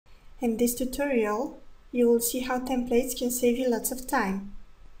In this tutorial, you will see how templates can save you lots of time.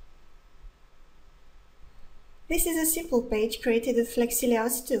 This is a simple page created with Flexi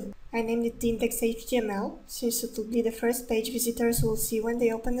Layouts 2. I named it the index.html since it will be the first page visitors will see when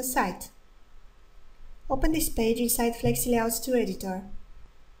they open the site. Open this page inside Flexi Layouts 2 editor.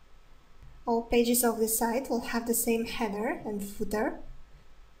 All pages of the site will have the same header and footer,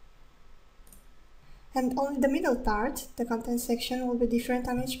 and only the middle part, the content section, will be different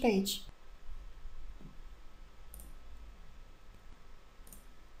on each page.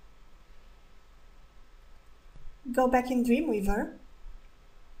 Go back in Dreamweaver.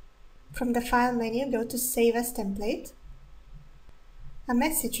 From the File menu, go to Save as Template. A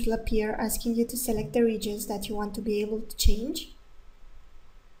message will appear asking you to select the regions that you want to be able to change.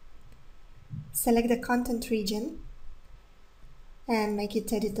 Select the content region and make it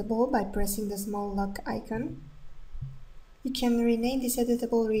editable by pressing the small lock icon. You can rename this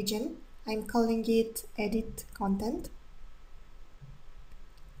editable region. I'm calling it Edit Content.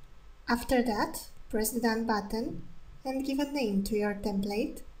 After that, press the Done button and give a name to your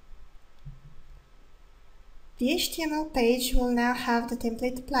template. The HTML page will now have the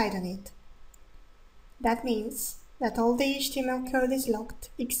template applied on it. That means that all the HTML code is locked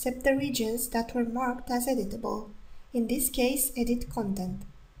except the regions that were marked as editable, in this case Edit Content.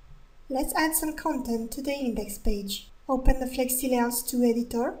 Let's add some content to the index page. Open the Flexi Layouts 2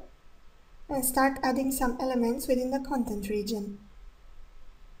 editor and start adding some elements within the content region.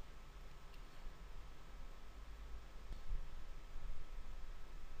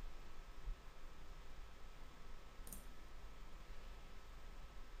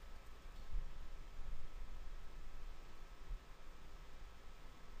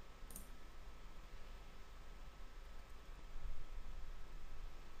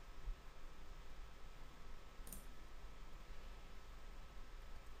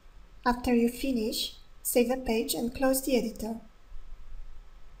 After you finish, save the page and close the editor.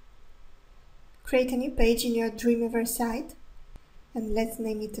 Create a new page in your Dreamweaver site and let's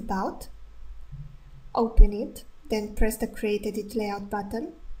name it About. Open it, then press the Create Edit Layout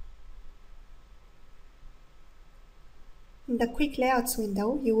button. In the Quick Layouts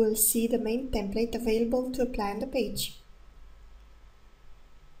window, you will see the main template available to apply on the page.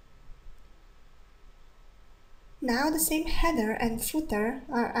 Now the same header and footer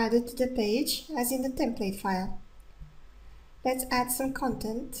are added to the page as in the template file. Let's add some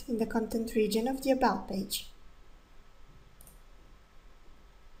content in the content region of the About page.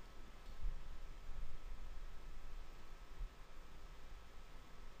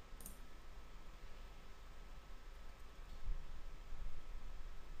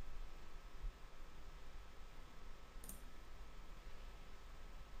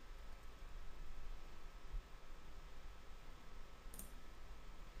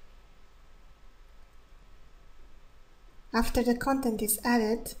 After the content is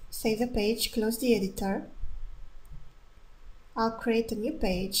added, save the page, close the editor. I'll create a new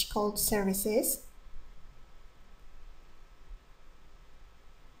page called Services.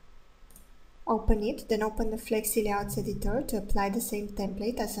 Open it, then open the Flexi Layouts editor to apply the same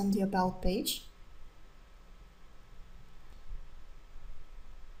template as on the About page.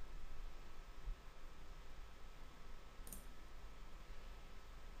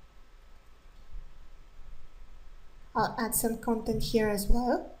 I'll add some content here as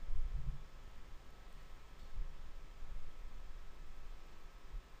well.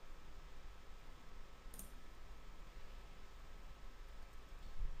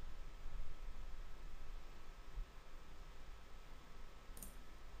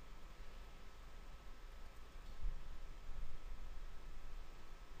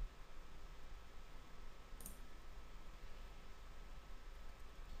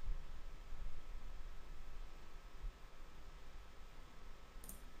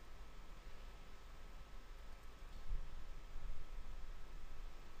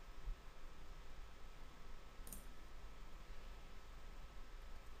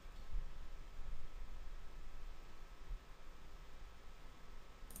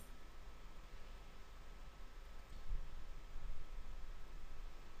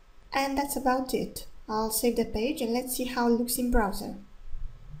 And that's about it. I'll save the page and let's see how it looks in browser.